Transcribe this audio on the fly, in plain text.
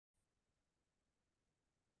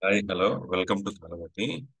Hi, hello, welcome to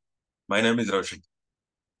Kaalagathi. My name is Roshan.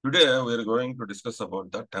 Today we are going to discuss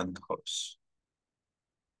about the 10th house.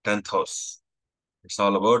 10th house. It's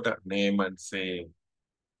all about name and fame.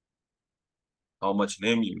 How much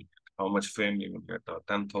name you get, how much fame you will get.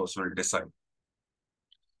 10th house will decide.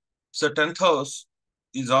 So 10th house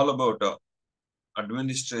is all about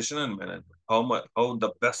administration and management. How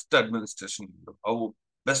the best administration you do, how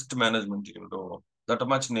best management you do. That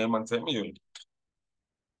much name and fame you will get.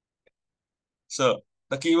 So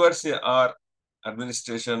the keywords here are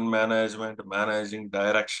administration, management, managing,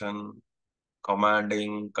 direction,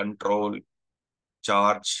 commanding, control,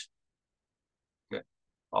 charge, okay,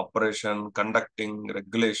 operation, conducting,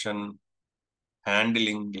 regulation,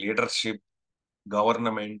 handling, leadership,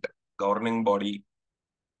 government, governing body,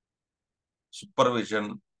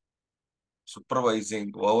 supervision,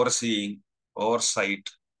 supervising, overseeing, oversight,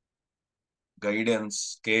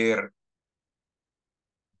 guidance, care.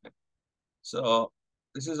 So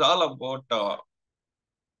this is all about,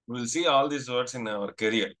 we'll see all these words in our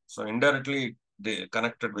career. So indirectly they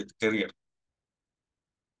connected with career.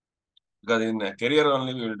 Because in a career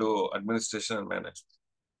only we will do administration and management.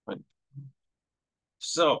 Right?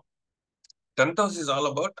 So 10th house is all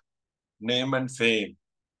about name and fame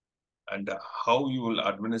and how you will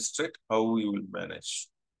administrate, how you will manage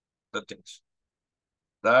the things.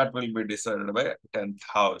 That will be decided by 10th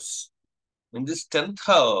house. In this 10th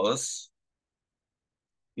house,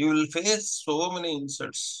 you will face so many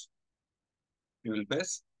insults. You will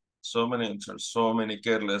face so many insults, so many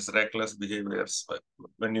careless, reckless behaviors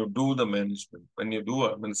when you do the management, when you do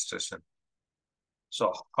administration.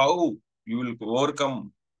 So how you will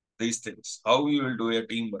overcome these things, how you will do a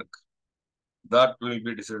teamwork, that will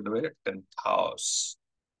be decided by 10th house.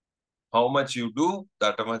 How much you do,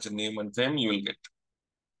 that much name and fame you will get.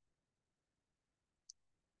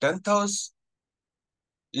 10th house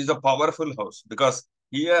is a powerful house because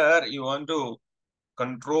here you want to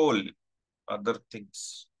control other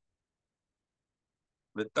things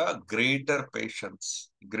with a greater patience,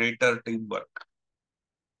 greater teamwork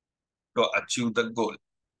to achieve the goal.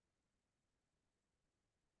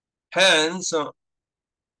 Hence,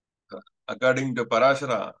 according to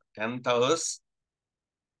Parashara, 10th house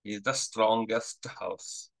is the strongest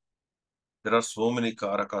house. There are so many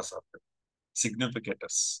karakas of it,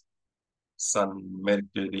 significators. Sun,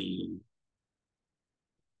 Mercury,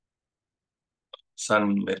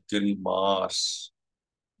 Mars,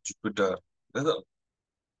 Jupiter. There's a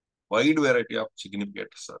wide variety of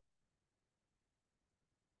significators.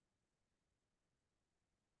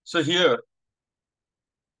 So here,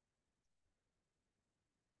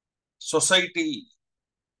 society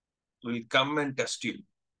will come and test you.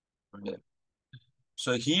 Okay.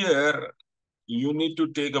 So here, you need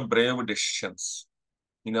to take a brave decisions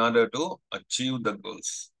in order to achieve the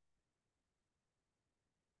goals.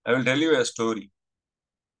 I will tell you a story.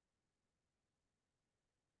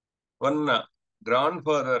 One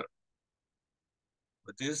grandfather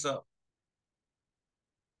with his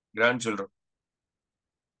grandchildren,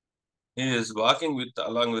 he is walking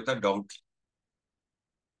along with a donkey,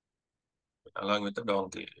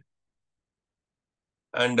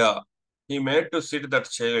 and he made to sit that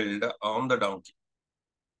child on the donkey,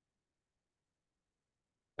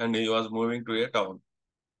 and he was moving to a town.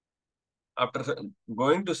 After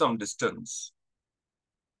going to some distance,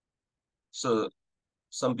 so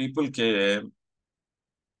some people came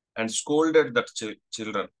and scolded that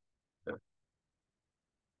children.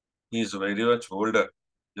 He is very much older,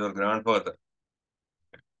 your grandfather.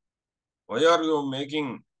 Why are you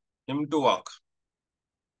making him to walk?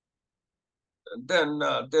 Then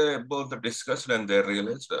they both discussed and they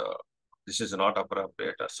realized this is not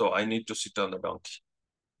appropriate. So I need to sit on the donkey.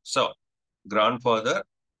 So grandfather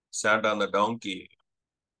sat on the donkey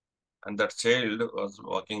and that child was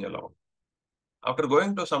walking along. After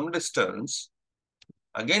going to some distance,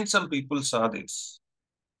 again some people saw this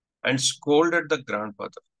and scolded the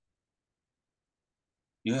grandfather.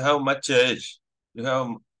 You have much age. You have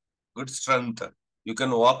good strength. You can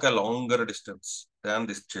walk a longer distance than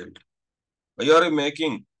this child. Why are you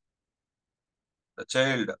making the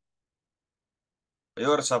child? Why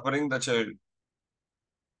you are suffering the child?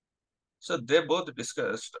 So they both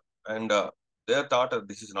discussed and they thought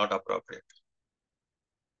this is not appropriate.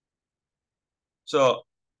 So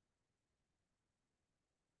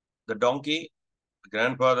the donkey, the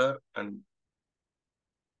grandfather, and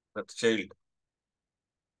the child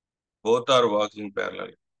both are walking parallel.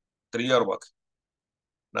 Three are walking.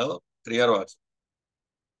 Now, three are walking.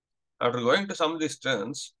 After going to some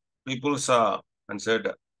distance, people saw and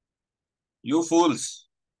said, "You fools,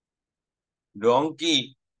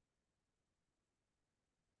 donkey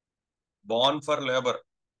born for labor.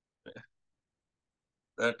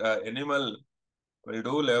 That animal will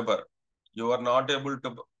do labor. You are not able to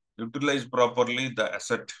utilize properly the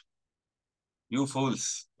asset. You fools,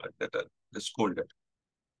 like that, they scolded.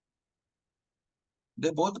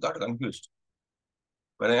 They both got confused.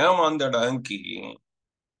 When I am on the donkey,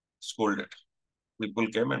 scolded. People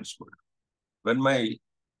came and scolded. When my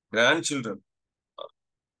grandchildren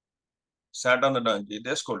sat on the donkey,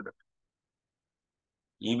 they scolded.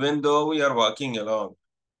 Even though we are walking along,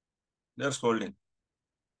 they are scolding.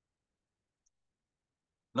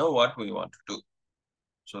 Now what we want to do?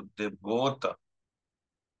 So they both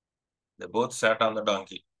sat on the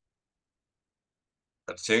donkey.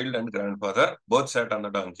 The child and grandfather both sat on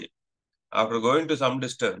the donkey. After going to some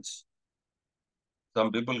distance,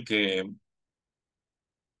 some people came.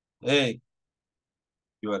 Hey,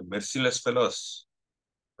 you are merciless fellows.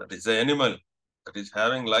 That is the animal that is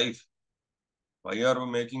having life. Why are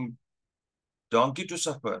we making donkey to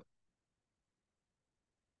suffer?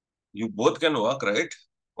 You both can walk, right?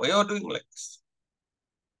 Why are you doing like this?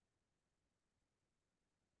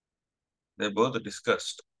 They both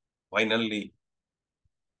discussed. Finally,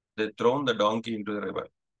 they thrown the donkey into the river.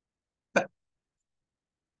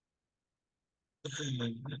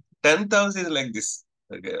 10,000 is like this.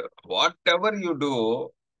 Okay. Whatever you do,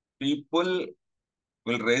 people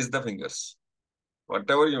will raise the fingers.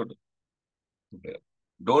 Whatever you do. Okay.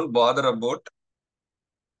 Don't bother about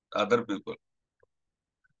other people.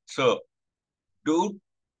 So do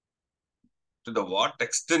to the what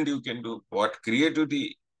extent you can do, what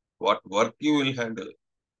creativity, what work you will handle.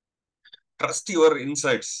 Trust your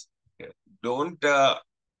insights. Okay. Don't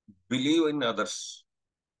believe in others.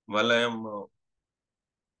 While I am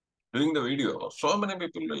doing the video, so many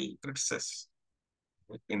people will criticize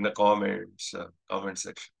in the comment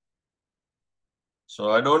section.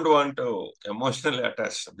 So I don't want to emotionally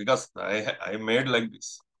attach because I made like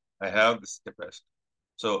this. I have this capacity.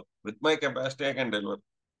 So with my capacity, I can deliver.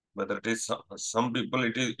 Whether it is some people,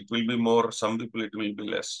 it will be more. Some people, it will be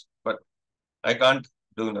less. But I can't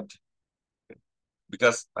do nothing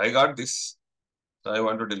because I got this. So I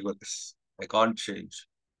want to deliver this. I can't change.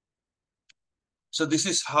 So this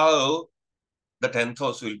is how the 10th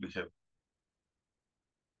house will behave.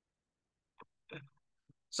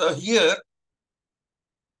 So here,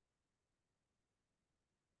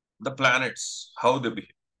 the planets, how they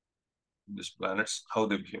behave. These planets, how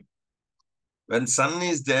they behave. When sun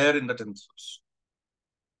is there in the 10th house,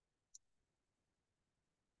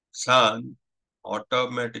 sun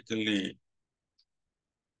automatically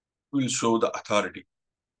will show the authority,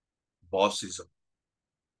 bossism.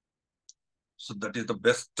 So that is the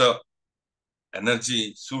best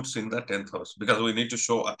energy suits in the 10th house because we need to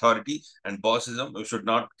show authority and bossism. We should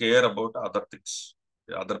not care about other things,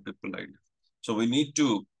 the other people like. So we need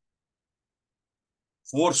to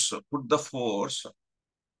put the force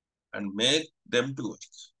and make them do it.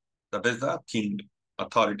 That is the king,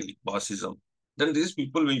 authority, bossism. Then these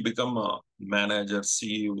people will become managers,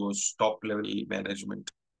 CEOs, top level management.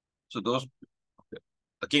 So those, okay,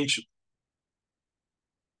 the kingship.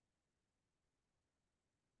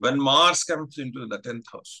 When Mars comes into the 10th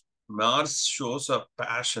house, Mars shows a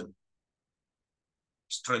passion,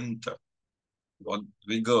 strength,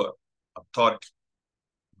 vigor, authority,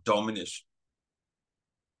 domination.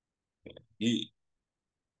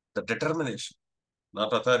 The determination,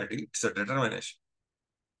 not authority, it's a determination.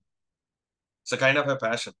 It's a kind of a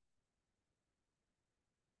passion.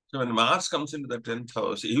 So when Mars comes into the 10th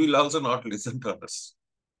house, he will also not listen to others.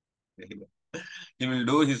 He will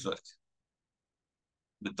do his work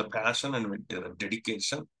with the passion and with the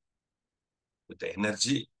dedication, with the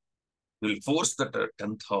energy. He will force the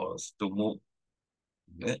 10th house to move.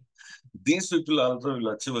 Okay? These people also will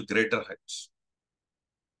achieve a greater heights.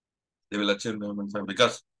 They will achieve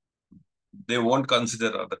because they won't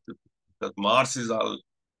consider other people. Because Mars is all,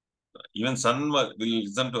 even Sun will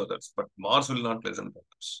listen to others, but Mars will not listen to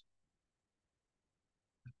others.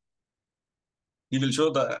 He will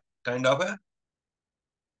show the kind of a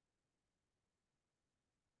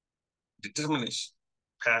determination,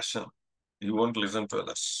 passion. He won't listen to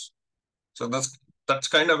others. So that's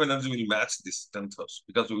kind of energy will match this 10th house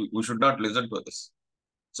because we should not listen to others.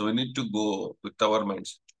 So we need to go with our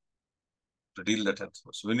minds to deal the 10th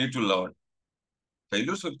house. We need to learn.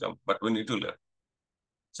 Failures will come, but we need to learn.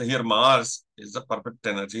 So here Mars is the perfect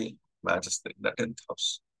energy, matches the 10th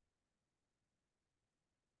house.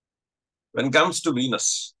 When it comes to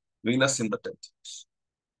Venus, Venus in the 10th house.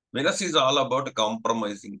 Venus is all about a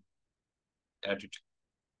compromising attitude.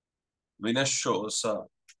 Venus shows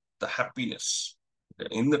the happiness.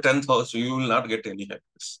 In the 10th house, you will not get any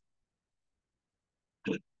happiness.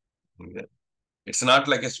 Okay. It's not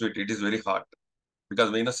like a sweet, it is very hot. Because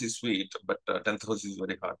Venus is sweet, but 10th house is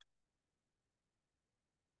very hot.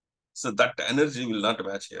 So that energy will not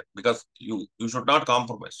match here because you should not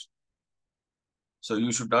compromise. So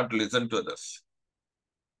you should not listen to others.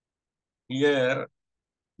 Here,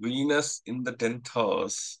 Venus in the 10th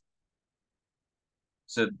house,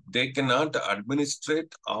 so they cannot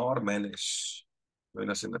administrate or manage.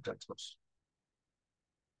 Venus in the 10th house.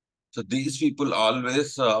 So these people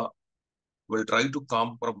always will try to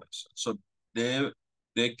compromise. So they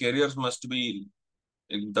their careers must be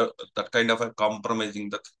in that kind of a compromising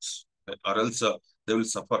the things, or else they will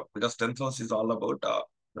suffer because 10th house is all about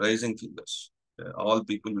raising fingers. All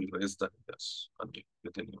people will raise the fingers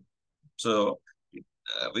within you. So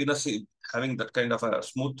Venus is having that kind of a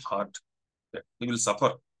smooth heart. He will suffer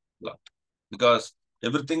a lot because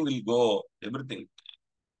everything will go. Everything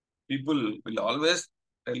people will always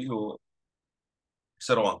tell you it's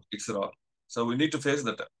wrong. It's wrong. So we need to face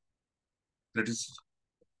that criticism.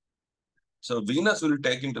 So Venus will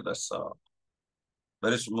take into this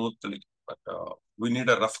very smoothly, but we need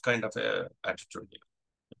a rough kind of a attitude here.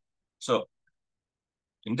 So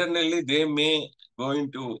internally, they may go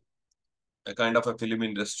into a kind of a film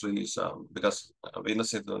industries because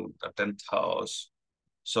Venus is in the 10th house.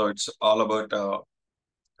 So it's all about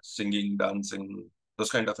singing, dancing, those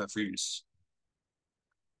kind of a fields.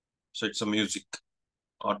 So it's a music,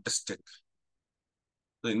 artistic.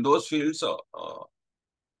 So in those fields,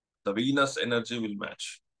 the Venus energy will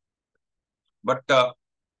match. But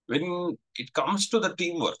when it comes to the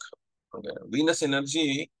teamwork, okay, Venus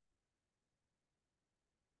energy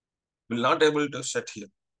will not able to set here.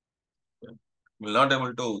 Okay, will not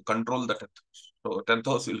able to control the 10th house. So 10th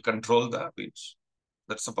house will control the Venus.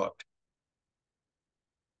 That's the part.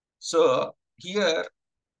 So here,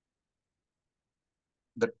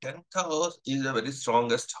 the 10th house is a very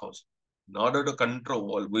strongest house. In order to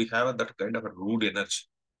control, we have that kind of a rude energy.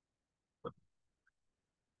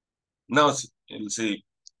 Now, you'll see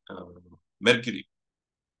Mercury.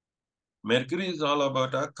 Mercury is all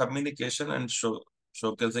about communication and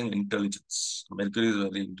showcasing intelligence. Mercury is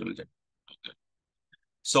very intelligent. Okay.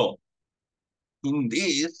 So, in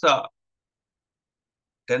this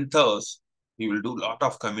 10th house, he will do a lot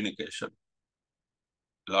of communication,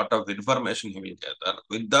 lot of information he will gather.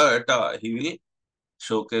 With that, he will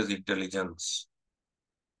showcase intelligence.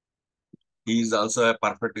 He is also a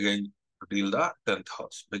perfect guy to deal the 10th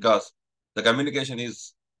house because the communication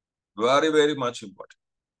is very, very much important.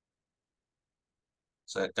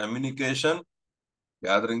 So communication,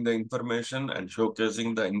 gathering the information and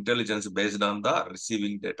showcasing the intelligence based on the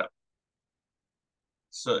receiving data.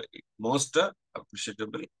 So most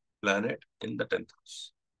appreciable planet in the 10th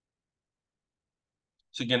house.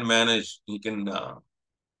 So he can manage, he can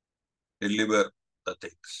deliver the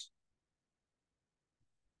things.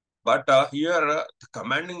 But here, the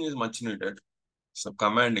commanding is much needed. So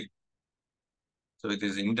commanding. So with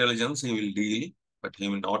his intelligence, he will deal, but he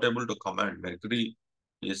will not able to command. Mercury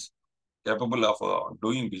is capable of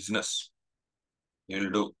doing business. He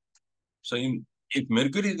will do. So if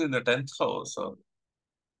Mercury is in the 10th house,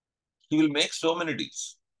 he will make so many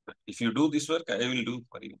deals. If you do this work, I will do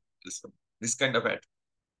for you this one. This kind of ad.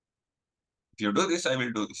 If you do this, I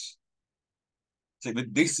will do this. See,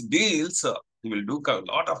 with these deals, he will do a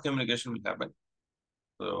lot of communication will happen.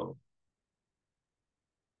 So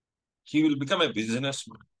he will become a business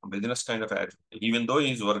kind of attitude. Even though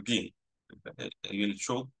he is working, he will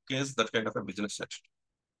showcase that kind of a business attitude.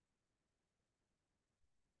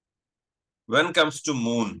 When comes to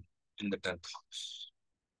moon in the 10th house,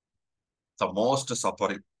 the most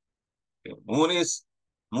suffering. Okay. Moon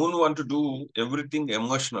want to do everything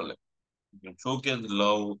emotionally. You can showcase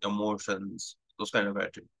love, emotions, those kind of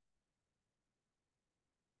attitude.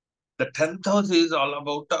 The 10th house is all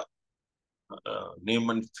about name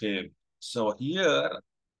and fame. So here,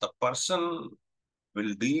 the person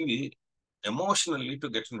will deal emotionally to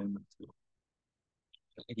get name and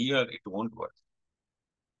fame. Here, it won't work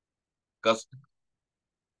because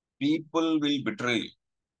people will betray you.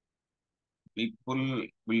 People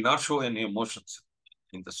will not show any emotions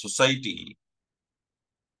in the society.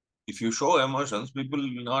 If you show emotions, people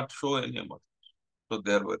will not show any emotions. So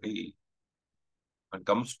they're very, when it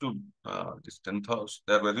comes to this 10th house,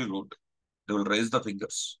 they're very rude. They will raise the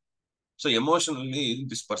fingers. So emotionally,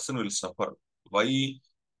 this person will suffer. Why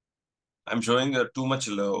I'm showing too much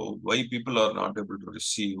love? Why people are not able to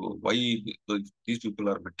receive? Why these people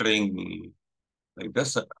are betraying me? Like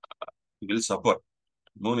this, he will suffer.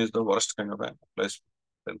 Moon is the worst kind of a place.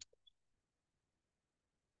 10th.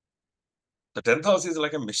 The 10th house is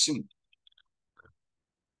like a machine.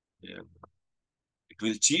 Yeah. It it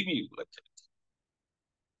will cheap you like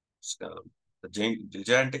the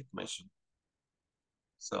gigantic machine.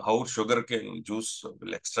 So how sugarcane juice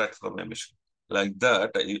will extract from a machine like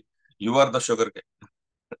that? You are the sugarcane.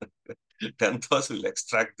 10th house will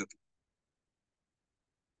extract the thing.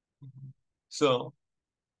 So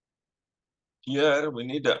here we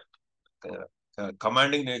need a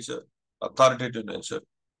commanding nature, authoritative nature,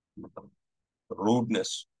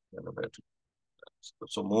 rudeness.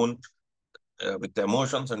 So moon with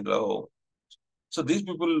emotions and love. So these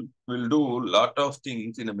people will do a lot of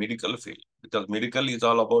things in a medical field because medical is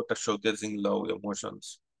all about showcasing love,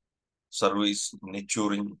 emotions, service,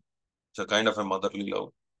 nurturing. It's a kind of a motherly love.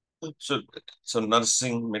 So, so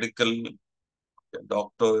nursing, medical,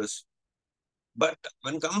 doctors. But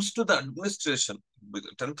when it comes to the administration,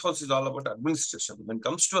 10th house is all about administration. When it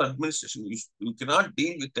comes to administration, you cannot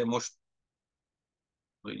deal with emotion.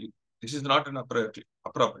 This is not an appropriate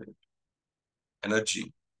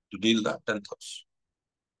energy to deal that 10th house.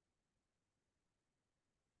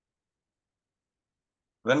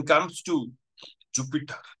 When it comes to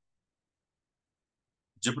Jupiter,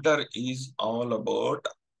 Jupiter is all about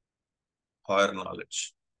higher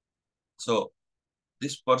knowledge. So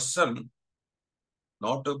this person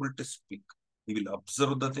not able to speak. He will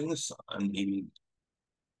observe the things and he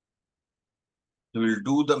will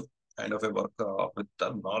do the kind of a work with the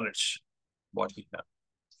knowledge what he has.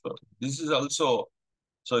 So this is also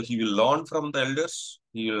so he will learn from the elders.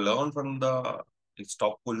 He will learn from the his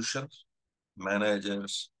top positions,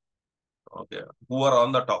 managers, okay, who are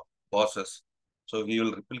on the top bosses. So he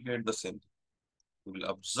will replicate the same. He will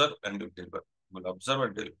observe and deliver. He will observe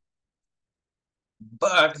and deliver.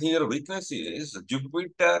 But here weakness is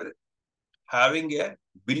Jupiter having a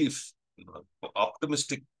belief,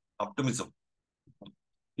 optimistic optimism.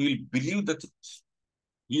 He will believe the things.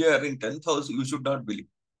 Here in 10th house, you should not believe.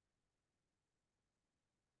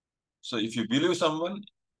 So if you believe someone,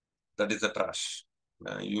 that is a trash.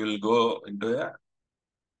 You will go into a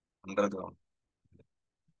underground.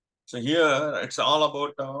 So here it's all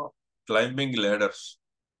about climbing ladders.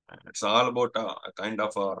 It's all about a kind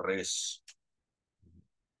of a race.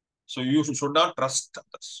 So you should not trust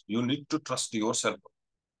others. You need to trust yourself.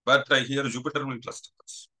 But here Jupiter will trust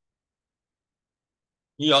others.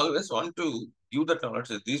 He always want to give that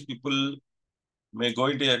knowledge. These people may go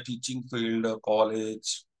into a teaching field,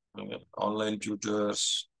 college, online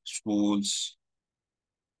tutors, schools.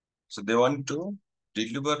 So they want to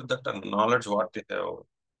deliver that knowledge what they have.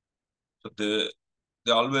 So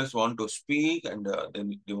they always want to speak and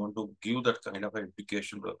then they want to give that kind of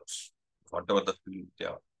education to others, whatever the field they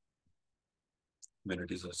are. When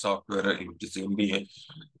it is a software, it is MBA.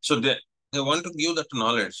 So they want to give that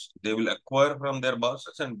knowledge. They will acquire from their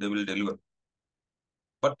bosses and they will deliver.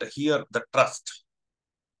 But here the trust,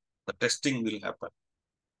 the testing will happen.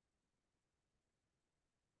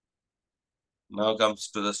 Now comes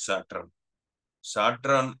to the Saturn.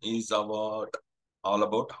 Saturn is all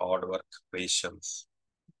about hard work, patience.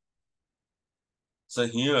 So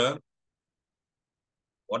here,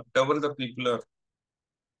 whatever the people are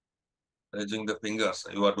raising the fingers,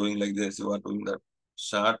 you are doing like this, you are doing that.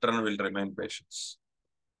 Saturn will remain patience.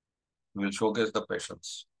 He will showcase the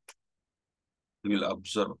patience. He will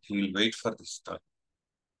observe. He will wait for this time.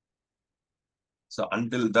 So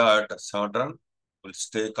until that, Saturn will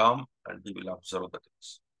stay calm and he will observe the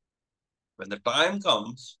things. When the time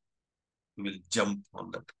comes, he will jump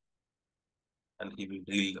on that and he will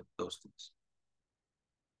deal with those things.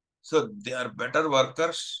 So they are better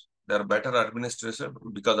workers, they are better administrators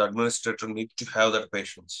because administrators need to have that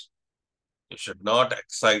patience. You should not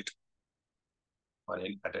excite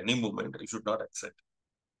at any moment. You should not excite.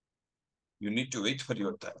 You need to wait for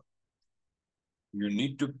your time. You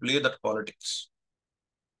need to play that politics.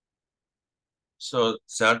 So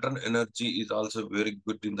Saturn energy is also very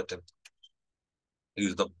good in the 10th. He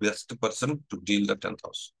is the best person to deal the 10th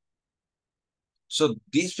house. So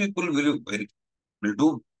these people will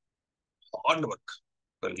do hard work,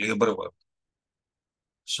 labor work.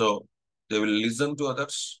 So they will listen to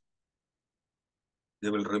others. They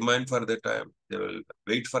will remind for their time. They will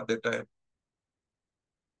wait for their time.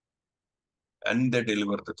 And they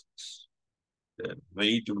deliver the things. They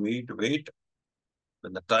wait.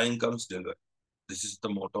 When the time comes, deliver. This is the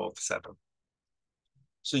motto of Saturn.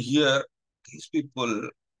 So here, these people,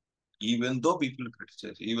 even though people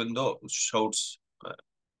criticize, even though shouts,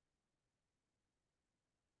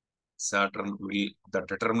 Saturn will, the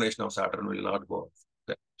determination of Saturn will not go off.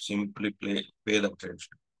 They simply pay the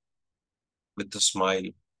attention with a smile.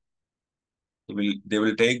 They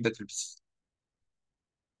will take the criticism.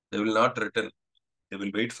 They will not return. They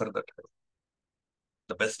will wait for that.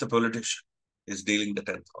 The best politician is dealing the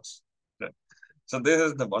 10th house. Right? So this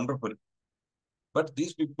is the wonderful. But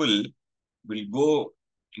these people will go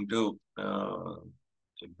into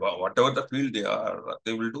whatever the field they are,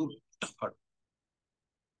 they will do hard.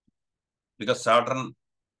 Because Saturn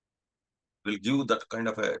will give that kind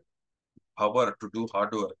of a power to do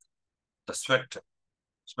hard work. The sweat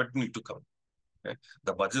need to come. Okay?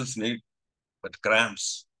 The muscles need, but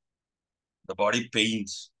cramps, the body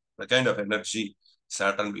pains, the kind of energy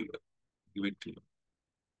Saturn will give it to you.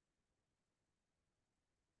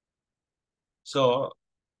 So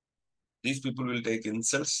these people will take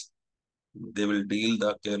insults. They will deal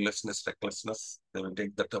the carelessness, recklessness. They will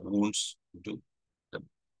take that wounds into them,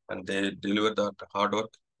 and they deliver that hard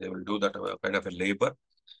work. They will do that kind of a labor.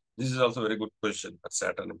 This is also a very good position for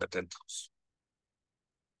Saturn in the 10th house.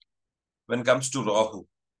 When it comes to Rahu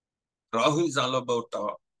is all about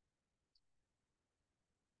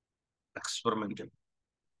experimenting.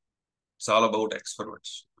 It's all about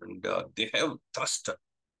experiments. And they have thrust,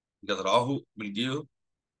 because Rahu will give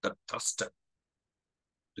the thrust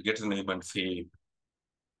to get a name and fame.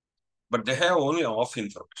 But they have only half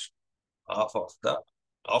information. Half of the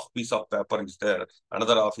half piece of paper is there,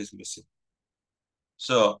 another half is missing.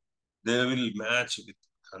 So they will match with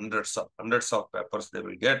hundreds of papers they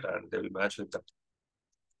will get, and they will match with that.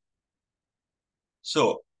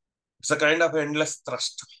 So it's a kind of endless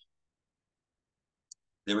thrust.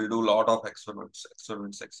 They will do a lot of experiments.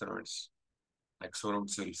 Experiments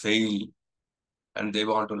will fail, and they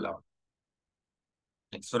want to learn.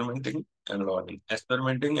 Experimenting and learning.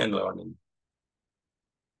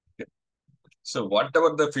 Okay. So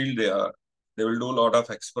whatever the field they are, they will do a lot of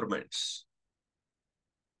experiments.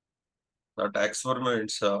 That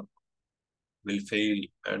experiments will fail,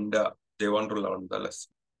 and they want to learn the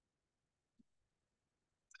lesson.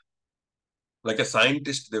 Like a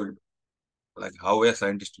scientist, they will do. Like how a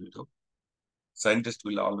scientist will do. Scientist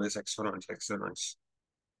will always experiments.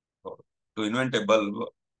 So, to invent a bulb,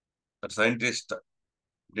 a scientist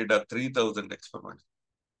did a 3,000 experiments.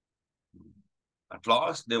 At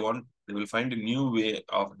last, they will find a new way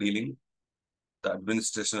of dealing the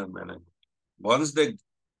administration and management. Once they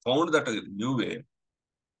found that a new way,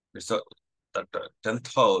 it's that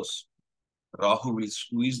 10th house, Rahu will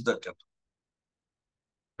squeeze the 10th,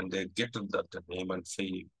 and they get that name and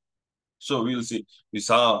fame. So we will see. We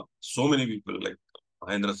saw so many people like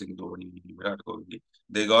Mahendra Singh Dhoni, Virat Kohli.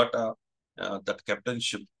 They got that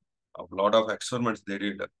captainship of lot of experiments they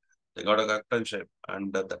did. They got a captainship,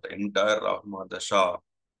 and that entire Rahman Dasha,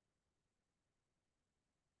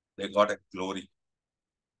 they got a glory.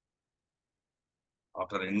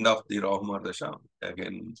 After end of the Rahman Dasha,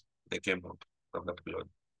 again they came out from that glory.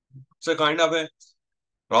 So kind of a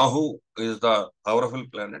Rahu is the powerful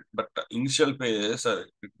planet, but the initial phase,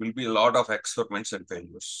 it will be a lot of experiments and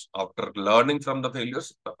failures. After learning from the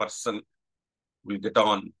failures, the person will get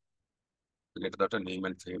on to get that name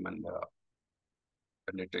and fame, and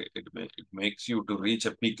it makes you to reach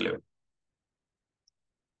a peak level.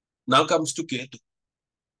 Now comes to Ketu.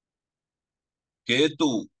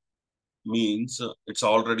 Ketu means it's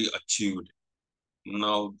already achieved.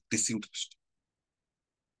 Now disinterest.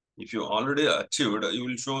 If you already achieved, you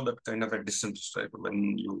will show that kind of a disinterest, right?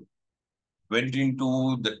 When you went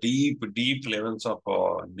into the deep levels of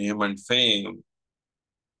name and fame,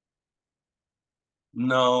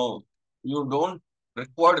 now you don't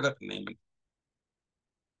require that name.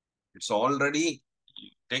 It's already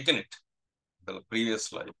taken it, the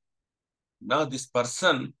previous life. Now this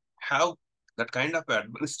person have that kind of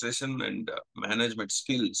administration and management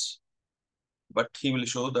skills, but he will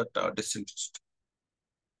show that disinterest.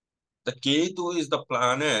 The Ketu is the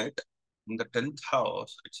planet in the 10th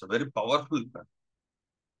house. It's a very powerful planet.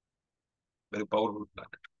 Very powerful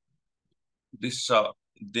planet. This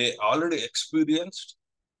they already experienced.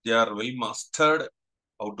 They are well mastered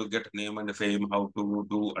how to get name and fame, how to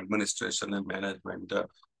do administration and management.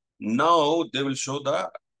 Now they will show the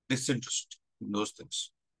disinterest in those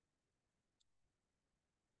things.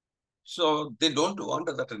 So they don't want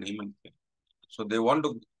that name and fame. So they want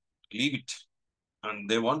to leave it, and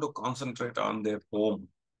they want to concentrate on their home,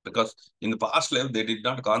 because in the past life they did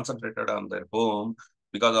not concentrate on their home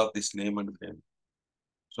because of this name and fame.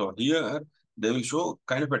 So here they will show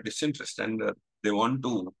kind of a disinterest, and they want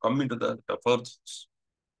to come into the first.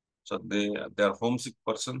 So they are homesick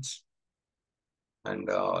persons, and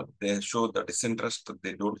they show the disinterest.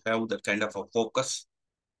 They don't have that kind of a focus,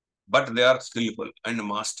 but they are skillful and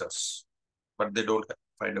masters, but they don't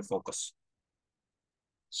find a focus.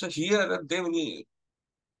 So here they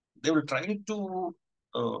will try to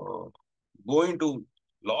go into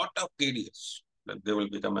lot of careers. Like they will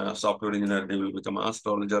become a software engineer, they will become an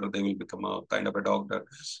astrologer, they will become a kind of a doctor.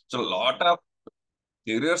 So a lot of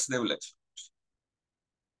careers they will explore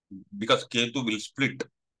because Ketu will split.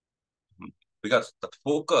 Because the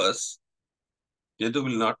focus, Ketu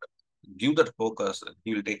will not give that focus,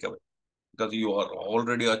 he will take away because you are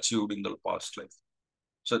already achieved in the past life.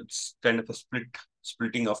 So it's kind of a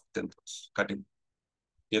splitting of 10th house, cutting.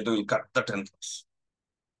 Ketu will cut the 10th house.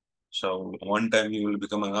 So one time you will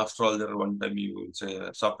become an astrologer, one time you will say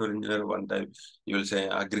a software engineer, one time you will say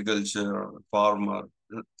agriculture, farmer.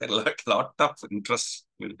 A lot of interest.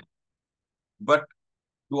 But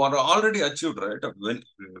you are already achieved, right? When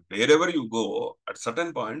wherever you go, at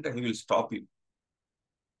certain point, he will stop you.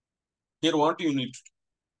 Here, what you need to do?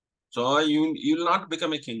 So you will not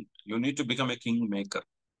become a king. You need to become a king maker.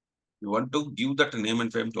 You want to give that name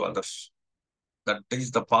and fame to others. That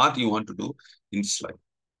is the path you want to do in this life.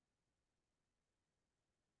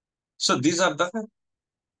 So these are the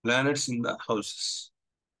planets in the houses,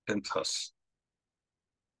 10th house.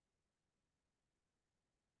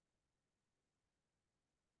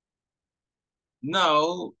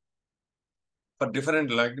 Now, for different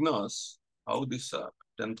lagnas, how this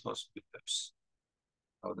 10th house behaves.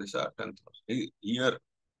 How this 10th house. Here,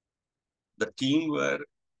 the teamwork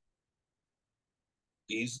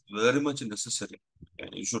is very much necessary. And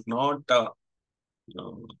you should not uh,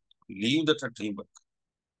 leave that at teamwork.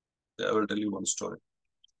 I will tell you one story.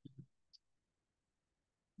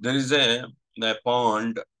 There is a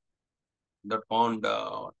pond, that pond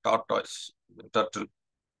tortoise, the turtle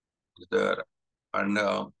is there, and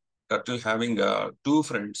turtle having two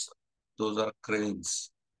friends. Those are cranes,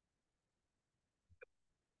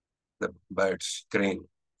 the birds, crane.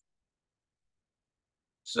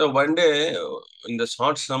 So one day in the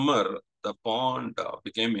hot summer, the pond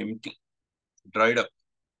became empty, dried up.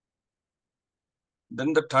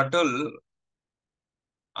 Then the turtle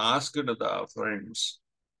asked the friends,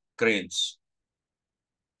 cranes.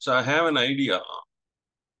 So I have an idea.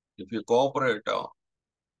 If you cooperate,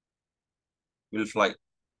 we'll fly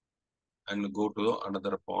and go to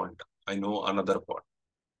another pond. I know another pond.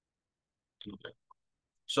 Okay.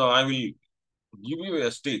 So I will give you a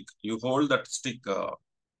stick. You hold that stick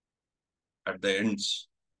at the ends.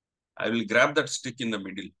 I will grab that stick in the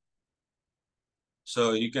middle.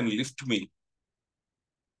 So you can lift me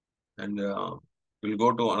and we'll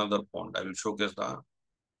go to another pond. I will showcase the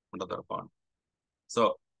another pond.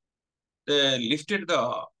 So they lifted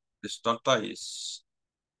this tortoise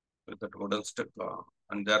with that wooden stick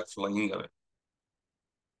and they are flying away.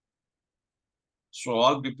 So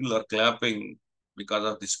all people are clapping because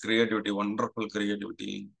of this creativity, wonderful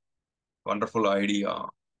idea,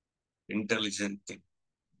 intelligent thing.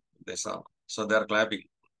 They saw. So they are clapping.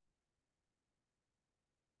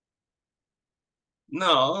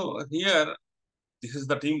 Now, here, this is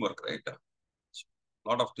the teamwork, right? A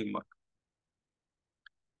lot of teamwork.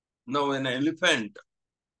 Now, an elephant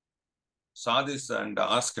saw this and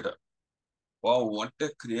asked, wow, what a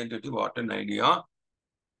creativity, what an idea.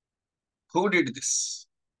 Who did this?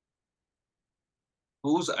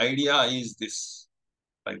 Whose idea is this?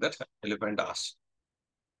 Like that, elephant asked.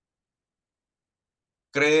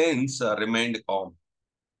 Cranes remained calm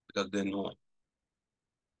because they know.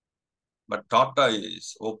 But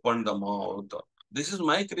tortoise opened the mouth. This is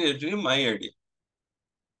my creativity, my idea.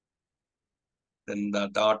 Then the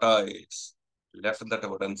tortoise left that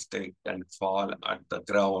wooden stick and fall at the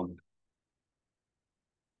ground.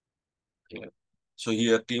 Yeah. So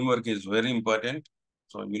here teamwork is very important.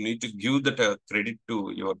 So you need to give that credit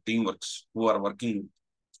to your teamworks who are working with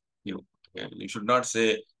you. Okay. You should not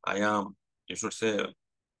say I am. You should say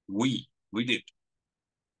we did.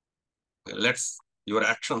 Okay. Let's your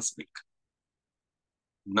actions speak,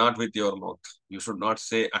 not with your mouth. You should not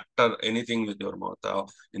say utter anything with your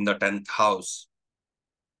mouth in the 10th house.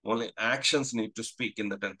 Only actions need to speak in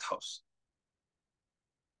the 10th house.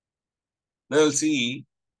 Now we'll see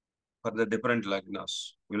for the different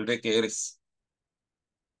lagnas. We'll take Aries.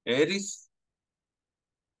 Aries,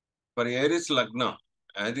 for Aries lagna,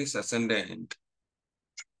 Aries ascendant,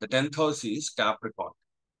 the 10th house is Capricorn.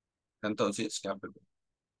 10th house is Capricorn.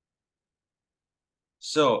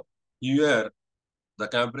 So here the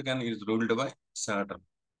Capricorn is ruled by Saturn.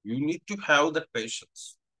 You need to have that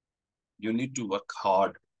patience. You need to work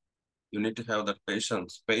hard. You need to have that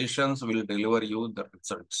patience. Patience will deliver you the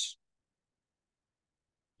results.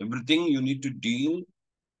 Everything you need to deal,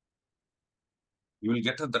 you will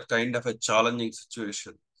get that kind of a challenging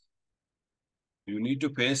situation. You need to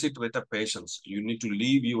face it with a patience. You need to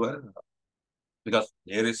leave your, because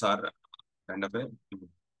Aries are kind of a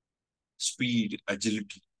speed,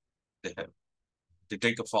 agility they have. They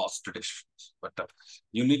take a fast decisions, but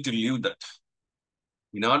you need to leave that.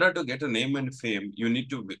 In order to get a name and fame, you need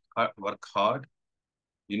to work hard.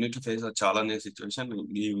 You need to face a challenging situation.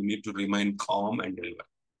 You need to remain calm and deliver.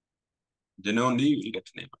 Then only you will get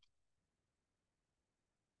a name.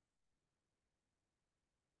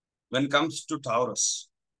 When it comes to Taurus,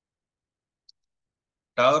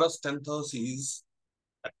 Taurus 10th house is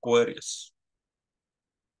Aquarius.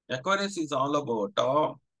 Aquarius is all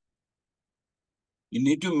about you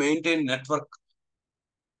need to maintain network,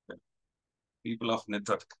 people of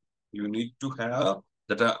network. You need to have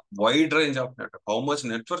that a wide range of network. How much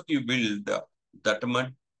network you build, that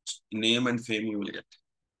much name and fame you will get.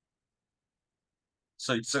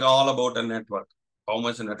 So it's all about a network. How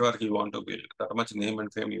much network you want to build, that much name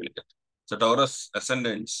and fame you will get. So Taurus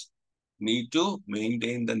ascendants need to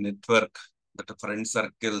maintain the network, the friend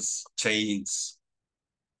circles, chains,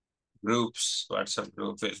 groups, WhatsApp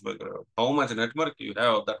group, Facebook group. How much network you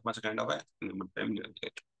have, that much kind of a name and fame you will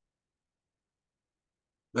get.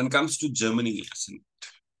 When it comes to Gemini ascendant,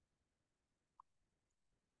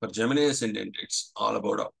 for Gemini ascendant, it's all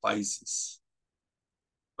about Pisces.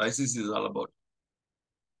 Pisces is all about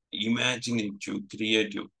imaginative,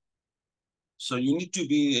 creative. So you need to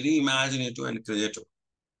be very imaginative and creative.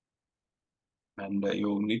 And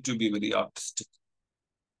you need to be very artistic.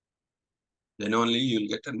 Then only you'll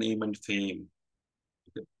get a name and fame.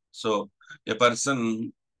 Okay. So a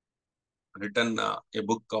person written a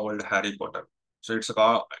book called Harry Potter. So it's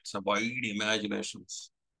a wide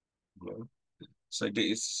imaginations. You know. So it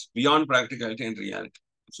is beyond practicality and reality.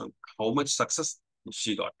 So how much success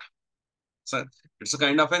she got. So it's a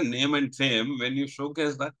kind of a name and fame when you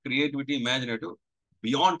showcase that creativity, imaginative,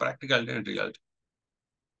 beyond practicality and reality.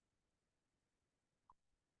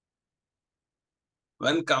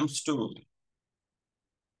 When it comes to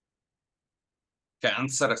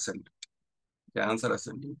Cancer ascendant,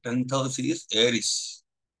 10th house is Aries.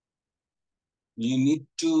 You need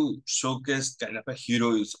to showcase kind of a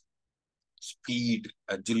heroism, speed,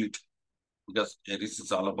 agility, because Aries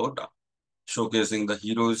is all about showcasing the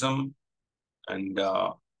heroism, and they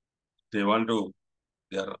are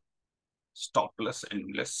stopless,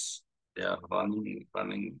 endless. They are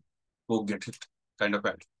running, go get it, kind of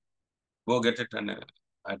attitude. Go get it and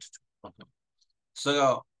attitude. Okay.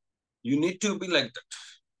 So you need to be like that.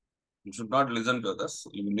 You should not listen to others.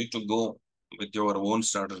 You need to go with your own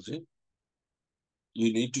strategy.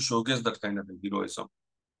 You need to showcase that kind of heroism.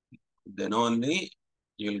 Then only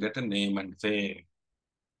you'll get a name and fame.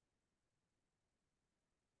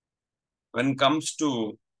 When it comes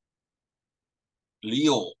to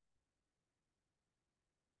Leo,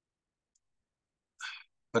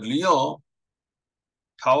 for Leo,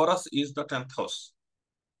 Taurus is the 10th house.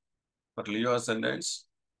 For Leo ascendants,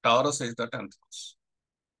 Taurus is the 10th house.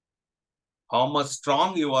 How much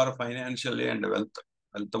strong you are financially and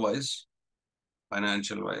wealth-wise,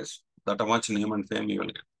 financial-wise, that much name and fame you will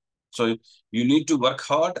get. So you need to work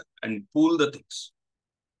hard and pool the things,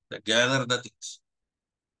 gather the things,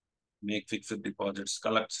 make fixed deposits,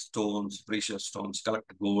 collect stones, precious stones,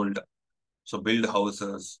 collect gold, so build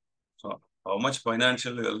houses. So how much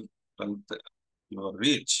financial wealth you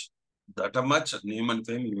reach, that much name and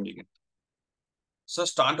fame you will get. So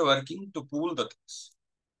start working to pool the things,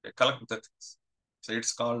 collect the things. So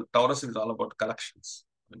it's called, Taurus is all about collections.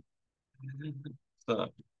 So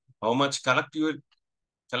how much collectivity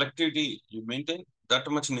you maintain, that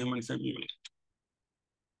much name and fame you will get.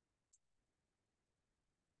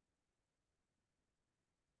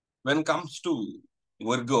 When it comes to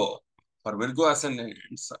Virgo, for Virgo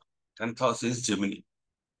ascendants, 10th house is Gemini.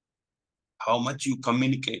 How much you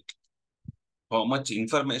communicate, how much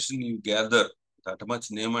information you gather, that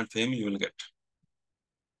much name and fame you will get.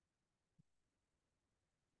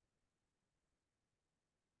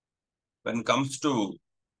 When it comes to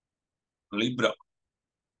Libra,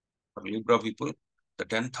 for Libra people, the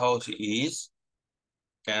 10th house is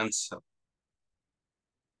Cancer.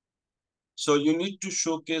 So you need to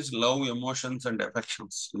showcase love, emotions, and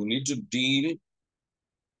affections. You need to deal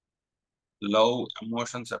love,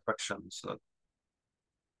 emotions, affections,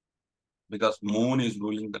 because Moon is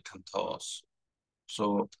ruling the 10th house.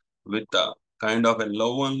 So with the kind of a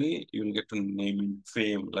love only, you will get to name and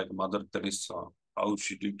fame, like Mother Teresa, how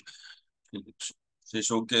she did. She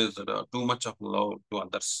showcased too much of love to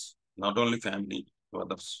others, not only family, to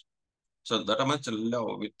others. So that much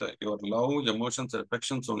love, with your love, emotions,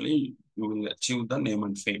 affections only, you will achieve the name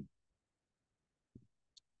and fame.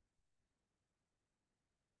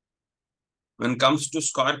 When it comes to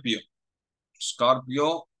Scorpio,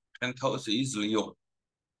 10th house is Leo.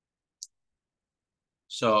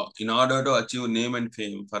 So, in order to achieve name and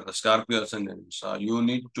fame for the Scorpio ascendants, you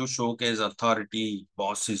need to showcase authority,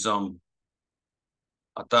 bossism,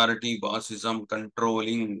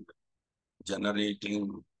 controlling,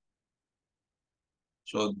 generating.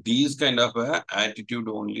 So, these kind of attitude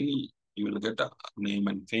only you will get a name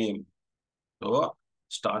and fame. So,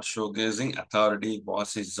 start showcasing authority,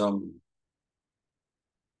 bossism.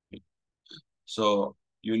 So,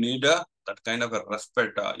 you need that kind of a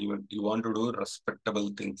respect. You want to do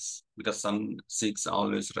respectable things because sun seeks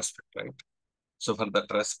always respect, right? So for that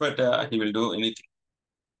respect, he will do anything.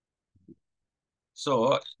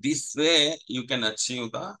 So this way you can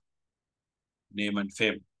achieve the name and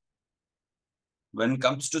fame. When it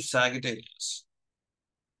comes to Sagittarius,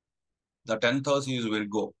 the 10th house is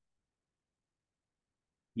Virgo.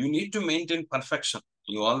 You need to maintain perfection.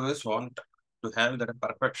 You always want to have that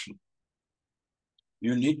perfection.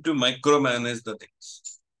 You need to micromanage the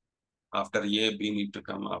things. After A, B need to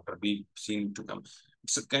come. After B, C need to come.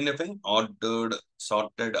 It's a kind of an ordered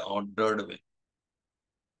way.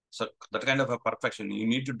 So that kind of a perfection. You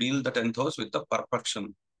need to deal the 10th house with the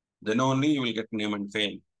perfection. Then only you will get name and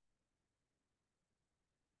fame.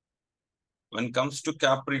 When it comes to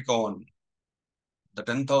Capricorn, the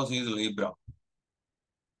 10th house is Libra.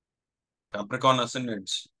 Capricorn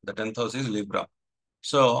ascendants, the 10th house is Libra.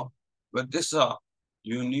 So with this,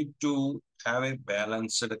 you need to have a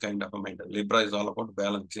balanced kind of a mind. Libra is all about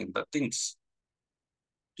balancing the things.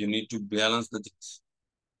 You need to balance the things.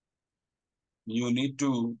 You need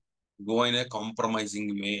to go in a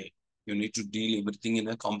compromising way. You need to deal everything in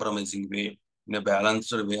a compromising way, in a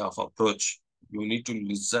balanced way of approach. You need to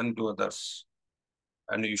listen to others,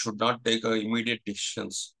 and you should not take immediate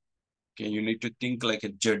decisions. Okay, you need to think like a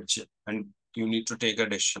judge, and you need to take a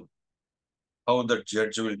decision. How the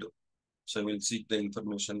judge will do. So we'll seek the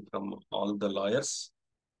information from all the lawyers,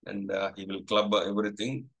 and he will club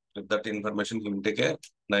everything. With that information, he will take a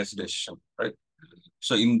nice decision, right?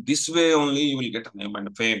 So in this way only you will get a name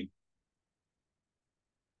and fame.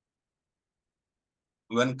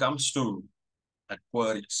 When it comes to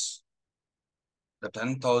Aquarius, the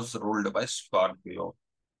 10th house ruled by Scorpio.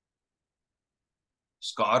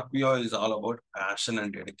 Scorpio is all about passion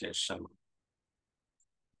and dedication.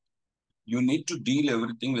 You need to deal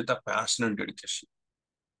everything with a passion and dedication,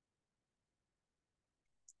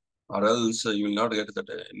 or else you will not get that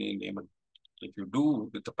any name. If you do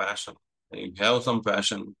with a passion, you have some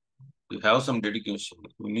passion, you have some dedication,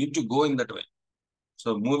 you need to go in that way.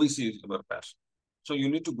 So movies is your passion. So you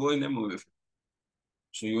need to go in a movie.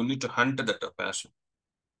 So you need to hunt that passion.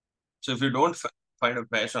 So if you don't find a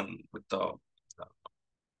passion with the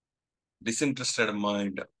disinterested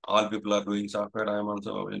mind, all people are doing software, I am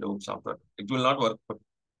also doing software. It will not work.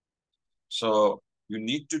 So you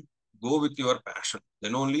need to go with your passion.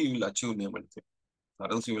 Then only you will achieve name and fame.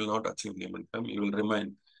 Or else you will not achieve name and fame. You will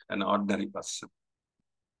remain an ordinary person.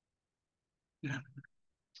 Yeah.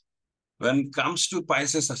 When it comes to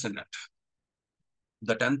Pisces ascendant,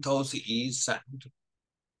 the 10th house is sand.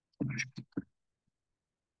 When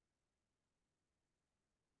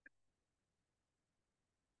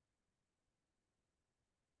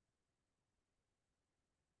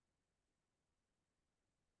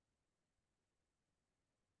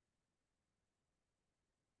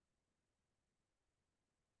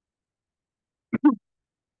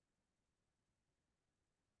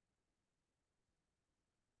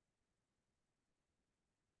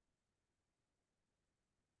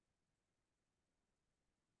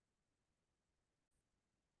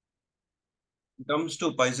it comes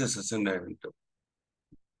to Pisces ascendant,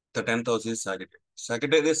 the 10th house is Sagittarius.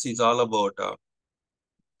 Sagittarius is all about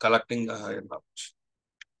collecting the higher knowledge.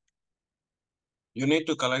 You need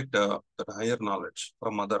to collect that higher knowledge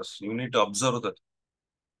from others. You need to observe that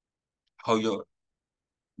how your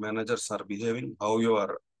managers are behaving, how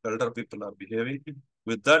your elder people are behaving.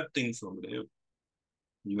 With that things only,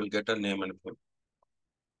 you will get a name and fame.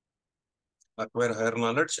 Acquire higher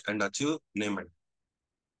knowledge and achieve name and.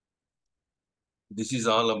 This is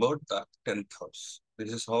all about the 10th house.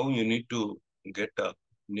 This is how you need to get a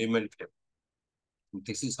name and fame.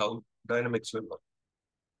 This is how dynamics will work.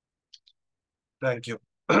 Thank you.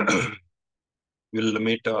 We'll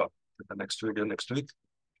meet in the next video next week.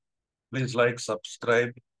 Please like,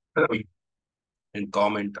 subscribe, and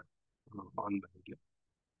comment on the video.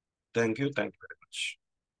 Thank you. Thank you very much.